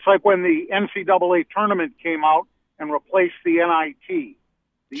 it's like when the NCAA tournament came out and replaced the NIT.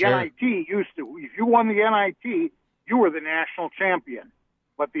 The Sure. NIT used to, if you won the NIT, you were the national champion.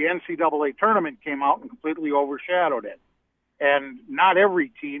 But the NCAA tournament came out and completely overshadowed it. And not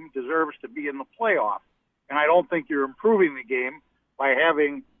every team deserves to be in the playoff. And I don't think you're improving the game by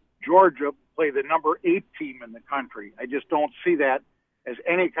having Georgia play the number 8 team in the country. I just don't see that as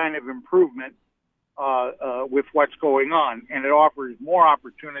any kind of improvement with what's going on. And it offers more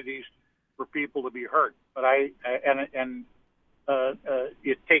opportunities for people to be hurt. But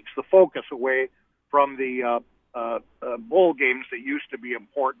it takes the focus away from the bowl games that used to be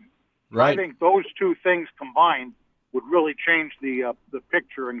important. Right. I think those two things combined would really change the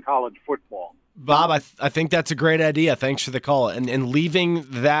picture in college football. Bob, I think that's a great idea. Thanks for the call. And leaving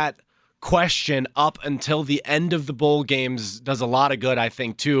that question up until the end of the bowl games does a lot of good, I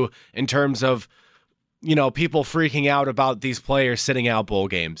think, too, in terms of, people freaking out about these players sitting out bowl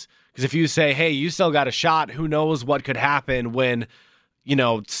games. Because if you say, hey, you still got a shot, who knows what could happen when,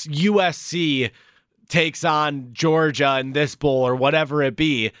 USC takes on Georgia in this bowl or whatever it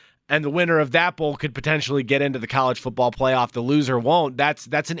be, and the winner of that bowl could potentially get into the college football playoff. The loser won't. That's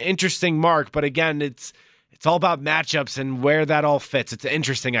an interesting mark. But again, it's all about matchups and where that all fits. It's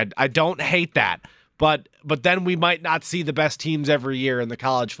interesting. I don't hate that. But then we might not see the best teams every year in the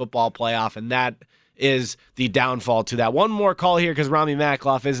college football playoff, and that is the downfall to that. One more call here because Rami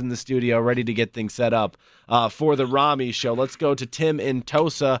Makloff is in the studio ready to get things set up for the Rami Show. Let's go to Tim in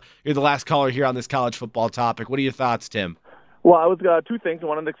Tosa. You're the last caller here on this college football topic. What are your thoughts, Tim? Well, I was two things. I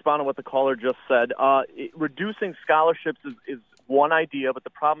wanted to expound on what the caller just said. Reducing scholarships is one idea, but the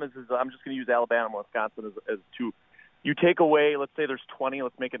problem is I'm just going to use Alabama and Wisconsin as two. You take away, let's say there's 20,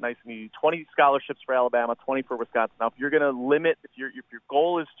 let's make it nice and easy, 20 scholarships for Alabama, 20 for Wisconsin. Now, if you're going to limit, if your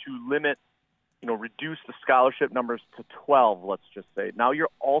goal is to limit, reduce the scholarship numbers to 12, let's just say. Now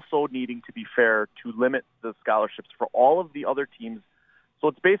you're also needing to be fair to limit the scholarships for all of the other teams. So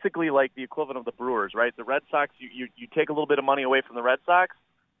it's basically like the equivalent of the Brewers, right? The Red Sox, you take a little bit of money away from the Red Sox,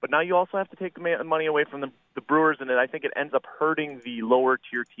 but now you also have to take the money away from the Brewers, and I think it ends up hurting the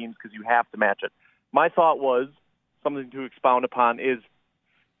lower-tier teams because you have to match it. My thought was, something to expound upon, is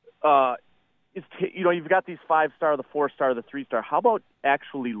you've got these 5-star, the 4-star, the 3-star. How about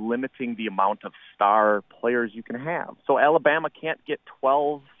actually limiting the amount of star players you can have? So Alabama can't get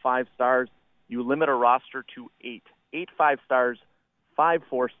 12 5-stars. You limit a roster to 8. 8 5-stars, 5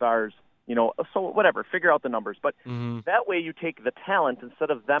 4-stars, so whatever, figure out the numbers. But that way you take the talent, instead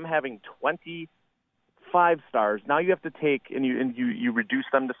of them having 20 5-stars, now you have to take, and you reduce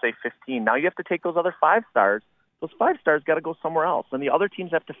them to, say, 15. Now you have to take those other 5-stars. Those 5-stars got to go somewhere else. And the other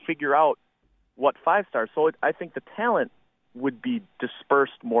teams have to figure out what 5-stars. So I think the talent would be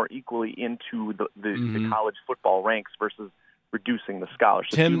dispersed more equally into the college football ranks versus reducing the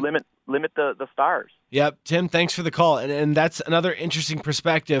scholarships. Tim, you limit the stars. Yep. Tim, thanks for the call. And that's another interesting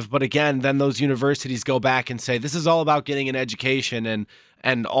perspective. But again, then those universities go back and say, this is all about getting an education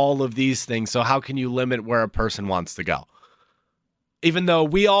and all of these things. So how can you limit where a person wants to go? Even though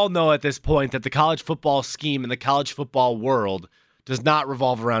we all know at this point that the college football scheme and the college football world does not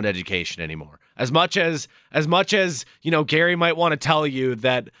revolve around education anymore. As much as Gary might want to tell you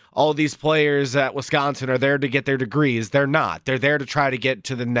that all these players at Wisconsin are there to get their degrees, they're not. They're there to try to get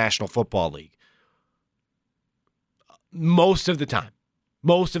to the National Football League. Most of the time.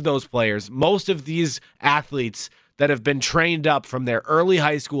 Most of those players, most of these athletes that have been trained up from their early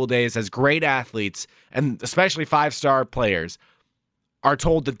high school days as great athletes, and especially 5-star players, are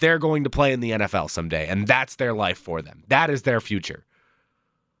told that they're going to play in the NFL someday, and that's their life for them. That is their future.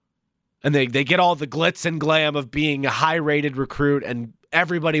 And they get all the glitz and glam of being a high-rated recruit, and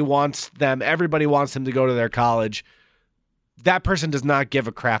everybody wants them to go to their college. That person does not give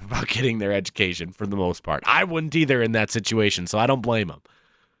a crap about getting their education for the most part. I wouldn't either in that situation, so I don't blame them.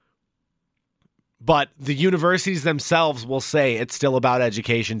 But the universities themselves will say it's still about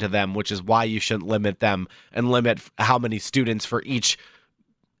education to them, which is why you shouldn't limit them and limit how many students for each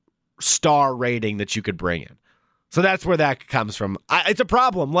star rating that you could bring in. So that's where that comes from. It's a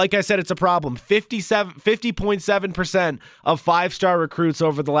problem. Like I said, it's a problem. 50.7% of 5-star recruits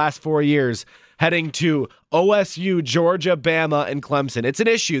over the last 4 years heading to OSU, Georgia, Bama, and Clemson. It's an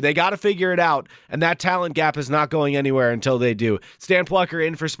issue. They got to figure it out, and that talent gap is not going anywhere until they do. Stan Plucker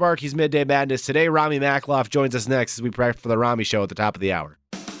in for Sparky's Midday Madness today. Rami Makloff joins us next as we prep for the Rami Show at the top of the hour.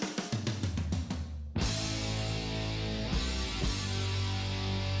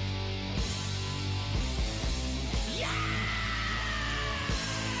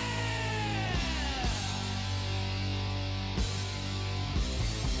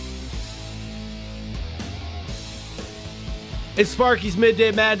 It's Sparky's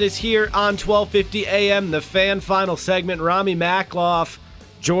Midday Madness here on 1250 AM, the fan final segment. Rami Makloff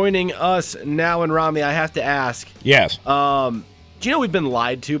joining us now. And Rami, I have to ask. Yes. Do you know we've been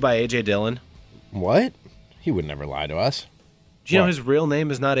lied to by A.J. Dillon? What? He would never lie to us. Do you know his real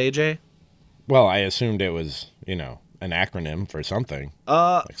name is not A.J.? Well, I assumed it was, an acronym for something.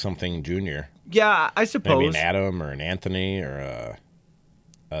 Like something junior. Yeah, I suppose. Maybe an Adam or an Anthony or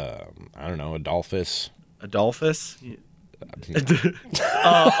I don't know, Adolphus. Adolphus?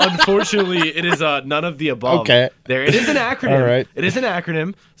 Unfortunately, it is none of the above. Okay. It is an acronym. All right. It is an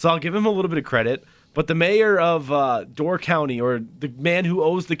acronym, so I'll give him a little bit of credit. But the mayor of Door County, or the man who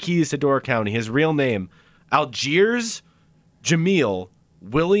owes the keys to Door County, his real name, Algiers Jamil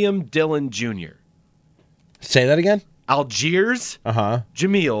William Dillon Jr. Say that again? Algiers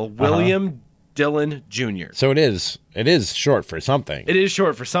Jamil William Dillon Jr. So it is short for something. It is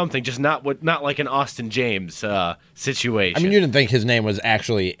short for something, just not like an Austin James situation. I mean, you didn't think his name was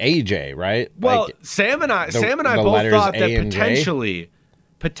actually AJ, right? Well, like Sam and I both thought that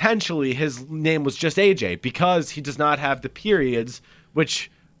potentially his name was just AJ because he does not have the periods, which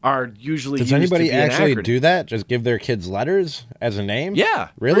are usually Does used anybody to be actually an acronym. do that? Just give their kids letters as a name? Yeah,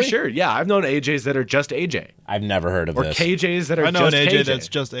 really? For sure. Yeah, I've known AJs that are just AJ. I've never heard of or this. Or KJs that are I know just an AJ KJ. that's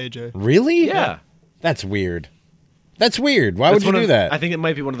just AJ. Really? Yeah. That's weird. That's weird. Why would you do that? I think it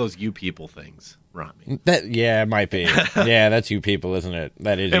might be one of those you people things, Rami. Yeah, it might be. Yeah, that's you people, isn't it?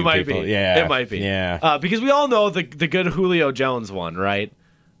 That is you It might people. be. Yeah. It might be. Yeah. Because we all know the good Julio Jones one, right?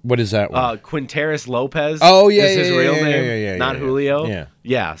 What is that one? Quinteris Lopez. Oh, yeah, is his yeah, real yeah, name, yeah, not Julio. Yeah.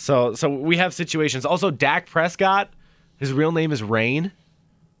 Yeah. So we have situations. Also, Dak Prescott. His real name is Rain.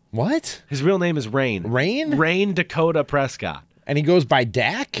 What? His real name is Rain. Rain? Rain Dakota Prescott. And he goes by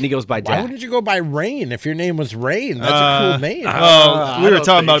Dak? And he goes by Dak. Why wouldn't you go by Rain if your name was Rain? That's a cool name. Well, we were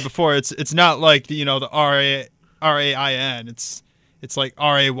talking about it before. It's not like the RAIN. It's like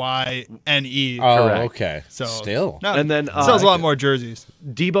RAYNE. Oh, Correct. okay. So still, and then sells a lot more jerseys.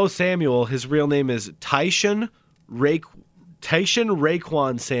 Debo Samuel. His real name is Tyshawn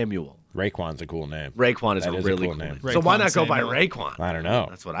Raekwon Samuel. Raekwon's a cool name. Raekwon is a really cool name. So why not go by Raekwon? I don't know.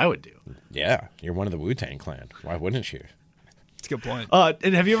 That's what I would do. Yeah, you're one of the Wu-Tang Clan. Why wouldn't you? That's a good point.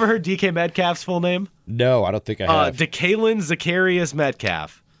 And have you ever heard DK Metcalf's full name? No, I don't think I have. DeKalen Zacharias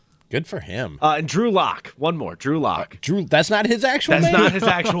Metcalf. Good for him. And Drew Lock. One more. Drew Lock. Drew. That's not his actual name? That's not his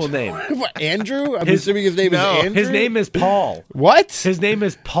actual name. What, Andrew? I'm assuming his name is Andrew? His name is Paul. What? His name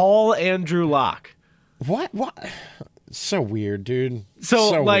is Paul Andrew Lock. What? So weird, dude.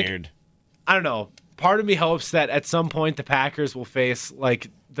 So weird. I don't know. Part of me hopes that at some point the Packers will face like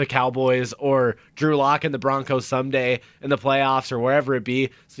the Cowboys or Drew Lock and the Broncos someday in the playoffs or wherever it be.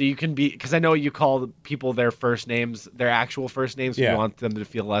 So you can be, because I know you call people their first names, their actual first names. So you want them to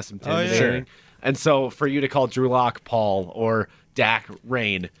feel less intimidating. Sure. And so for you to call Drew Lock Paul or Dak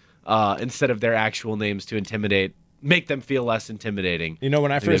Rain instead of their actual names to make them feel less intimidating. You know,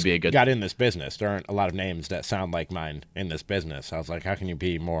 when I first be a good got in this business, there aren't a lot of names that sound like mine in this business. I was like, how can you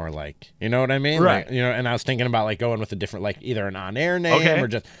be more like, you know what I mean? Right. Like, and I was thinking about like going with a different, like either an on-air name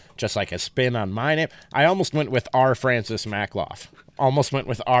or just like a spin on my name. I almost went with R. Francis Makloff. Like,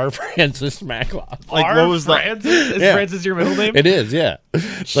 what was Francis? that? Is Francis your middle name? It is, yeah.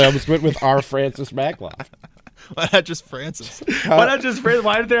 So I almost went with R. Francis Makloff. Why not just Francis? Why not just Francis?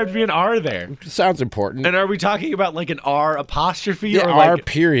 Why did there have to be an R there? Sounds important. And are we talking about like an R apostrophe Yeah, or R like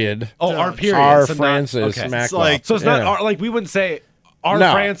period. Oh, R period. R. So Francis Makloff. So it's not R, like we wouldn't say R.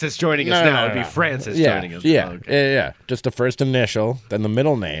 No. Francis joining us now. It'd be Francis joining us. Yeah, now. Okay. yeah. Just the first initial, then the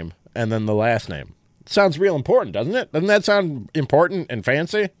middle name, and then the last name. Sounds real important, doesn't it? Doesn't that sound important and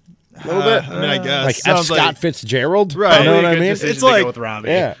fancy? A little bit. I mean, I guess like F. Scott Fitzgerald. Right. You know what I mean? It's like with Rami.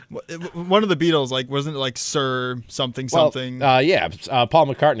 Yeah. One of the Beatles, like, wasn't it like Sir something something? Paul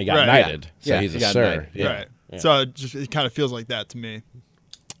McCartney got knighted, so he's a Sir. Knighted. Yeah. Right. Yeah. So it kind of feels like that to me.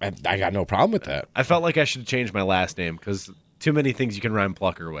 I got no problem with that. I felt like I should change my last name because too many things you can rhyme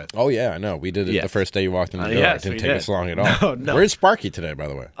Plucker with. Oh, yeah, I know. We did it Yes. the first day you walked in the door. Yes, It didn't we take did. us long at all. No. Where's Sparky today, by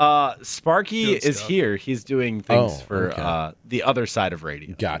the way? Sparky Doing is stuff. here. He's doing things for okay. the other side of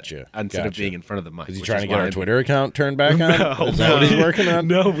radio. Gotcha. Instead of Gotcha. being in front of the mic. Is he which trying to get why our I'm- Twitter account turned back on? No, Is that what he's working on?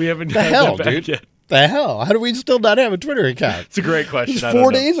 No, we haven't The had hell, that back dude? yet. The hell? How do we still not have a Twitter account? It's a great question. This I is don't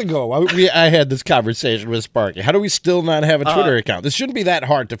 4 know. days ago. I had this conversation with Sparky. How do we still not have a Twitter account? This shouldn't be that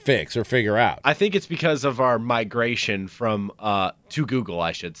hard to fix or figure out. I think it's because of our migration from to Google,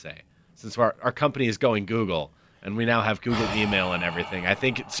 I should say. Since our company is going Google, and we now have Google email and everything. I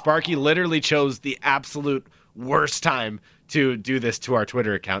think Sparky literally chose the absolute worst time to do this to our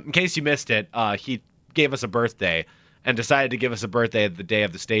Twitter account. In case you missed it, he gave us a birthday and decided to give us a birthday the day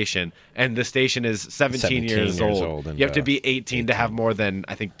of the station. And the station is 17 years old. and, You have to be 18 to have more than,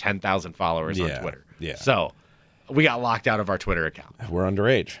 I think, 10,000 followers on Twitter. Yeah. So we got locked out of our Twitter account. We're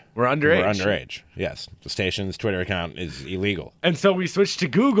underage. We're underage. We're underage. Yes. The station's Twitter account is illegal. And so we switched to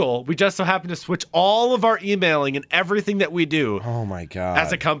Google. We just so happened to switch all of our emailing and everything that we do Oh, my God.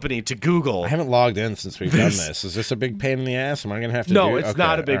 as a company to Google. I haven't logged in since we've done this. Is this a big pain in the ass? Am I going to have to do No, it? it's Okay,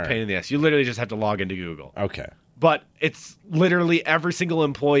 not a big all right. pain in the ass. You literally just have to log into Google. Okay. But it's literally every single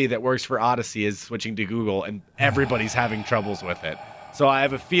employee that works for Odyssey is switching to Google, and everybody's having troubles with it. So I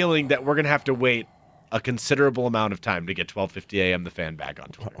have a feeling that we're going to have to wait a considerable amount of time to get 12:50 a.m. the fan back on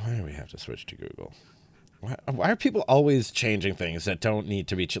Twitter. Why do we have to switch to Google? Why are people always changing things that don't need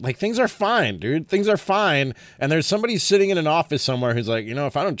to be like, things are fine, dude. Things are fine. And there's somebody sitting in an office somewhere who's like,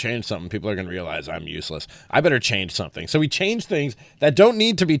 if I don't change something, people are going to realize I'm useless. I better change something. So we change things that don't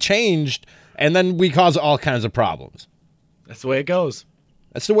need to be changed, and then we cause all kinds of problems. That's the way it goes.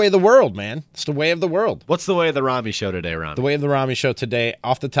 That's the way of the world, man. It's the way of the world. What's the way of the Rami show today, Rami? The way of the Rami show today,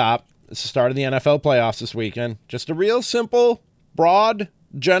 off the top, it's the start of the NFL playoffs this weekend. Just a real simple, broad,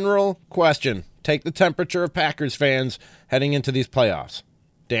 general question. Take the temperature of Packers fans heading into these playoffs.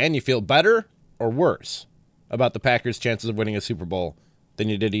 Dan, you feel better or worse about the Packers' chances of winning a Super Bowl than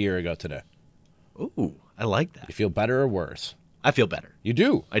you did a year ago today? Ooh, I like that. You feel better or worse? I feel better. You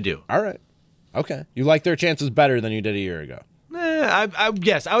do? I do. All right. Okay. You like their chances better than you did a year ago?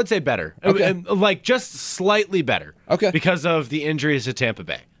 Yes, I would say better. Okay. Like just slightly better. Okay. Because of the injuries to Tampa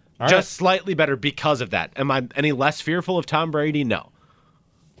Bay. All Just slightly better because of that. Am I any less fearful of Tom Brady? No.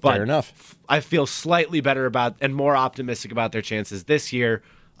 But Fair enough. I feel slightly better about and more optimistic about their chances this year.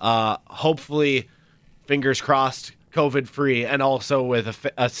 Hopefully, fingers crossed, COVID-free, and also with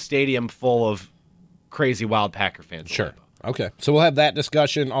a stadium full of crazy wild Packer fans. Sure. Okay. So we'll have that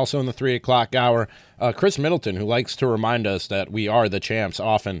discussion also in the 3 o'clock hour. Chris Middleton, who likes to remind us that we are the champs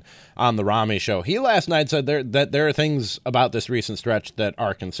often on the Rami show, he last night said that there are things about this recent stretch that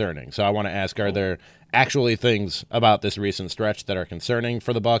are concerning. So I want to ask, are there actually things about this recent stretch that are concerning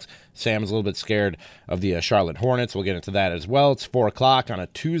for the Bucs? Sam's a little bit scared of the Charlotte Hornets. We'll get into that as well. It's 4 o'clock on a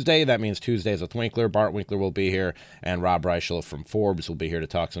Tuesday. That means Tuesdays with Winkler. Bart Winkler will be here, and Rob Reichel from Forbes will be here to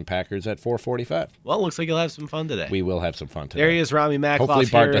talk some Packers at 4:45. Well, it looks like you'll have some fun today. We will have some fun today. There he is, Rami Makloff. Hopefully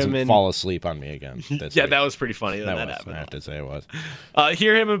Bart Hear doesn't him in- fall asleep on me again. This Yeah, week. that was pretty funny. That That was. happened. I have to say it was.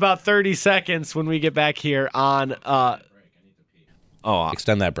 Hear him in about 30 seconds when we get back here on.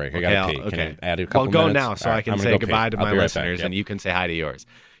 Extend that break. I got to pee. Okay. Can you add a couple Well, go minutes? now so All I right, can I'm say gonna go goodbye pee. to I'll my be right listeners, back. and you can say hi to yours.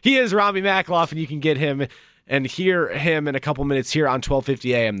 He is Rami Makloff, and you can get him and hear him in a couple minutes here on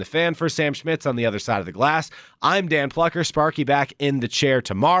 1250 AM. The Fan. For Sam Schmitz on the other side of the glass. I'm Dan Plucker. Sparky back in the chair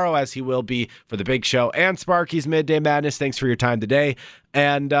tomorrow, as he will be for the big show and Sparky's Midday Madness. Thanks for your time today,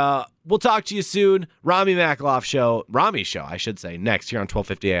 and we'll talk to you soon. Rami Makloff show, I should say, next here on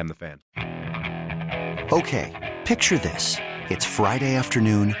 1250 AM. The Fan. Okay, picture this. It's Friday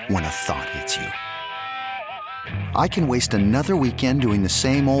afternoon when a thought hits you. I can waste another weekend doing the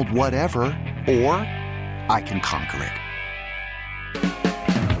same old whatever, or I can conquer it.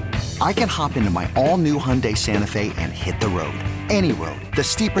 I can hop into my all-new Hyundai Santa Fe and hit the road. Any road. The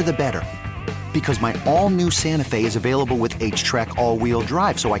steeper, the better. Because my all-new Santa Fe is available with H-Track all-wheel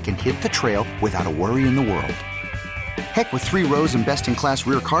drive, so I can hit the trail without a worry in the world. Heck, with 3 rows and best-in-class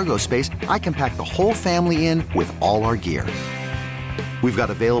rear cargo space, I can pack the whole family in with all our gear. We've got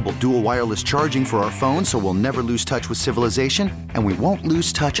available dual wireless charging for our phones, so we'll never lose touch with civilization, and we won't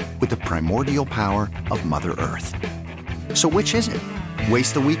lose touch with the primordial power of Mother Earth. So which is it?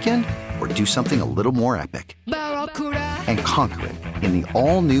 Waste the weekend or do something a little more epic? And conquer it in the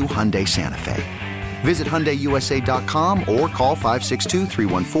all-new Hyundai Santa Fe. Visit HyundaiUSA.com or call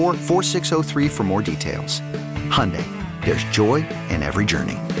 562-314-4603 for more details. Hyundai, there's joy in every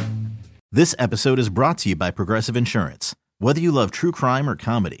journey. This episode is brought to you by Progressive Insurance. Whether you love true crime or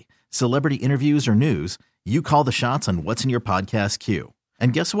comedy, celebrity interviews or news, you call the shots on what's in your podcast queue.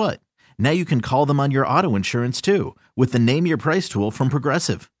 And guess what? Now you can call them on your auto insurance too with the Name Your Price tool from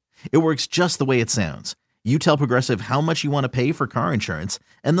Progressive. It works just the way it sounds. You tell Progressive how much you want to pay for car insurance,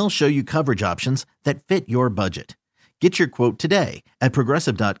 and they'll show you coverage options that fit your budget. Get your quote today at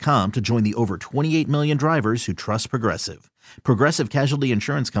Progressive.com to join the over 28 million drivers who trust Progressive. Progressive Casualty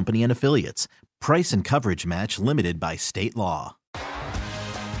Insurance Company and Affiliates. Price and coverage match limited by state law.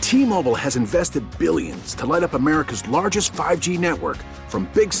 T-Mobile has invested billions to light up America's largest 5G network, from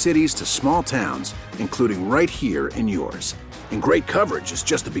big cities to small towns, including right here in yours. And great coverage is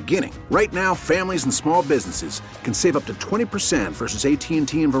just the beginning. Right now, families and small businesses can save up to 20% versus AT&T and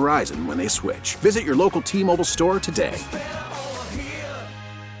Verizon when they switch. Visit your local T-Mobile store today.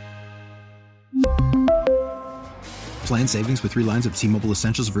 Plan savings with 3 lines of T-Mobile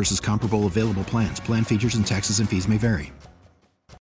Essentials versus comparable available plans. Plan features and taxes and fees may vary.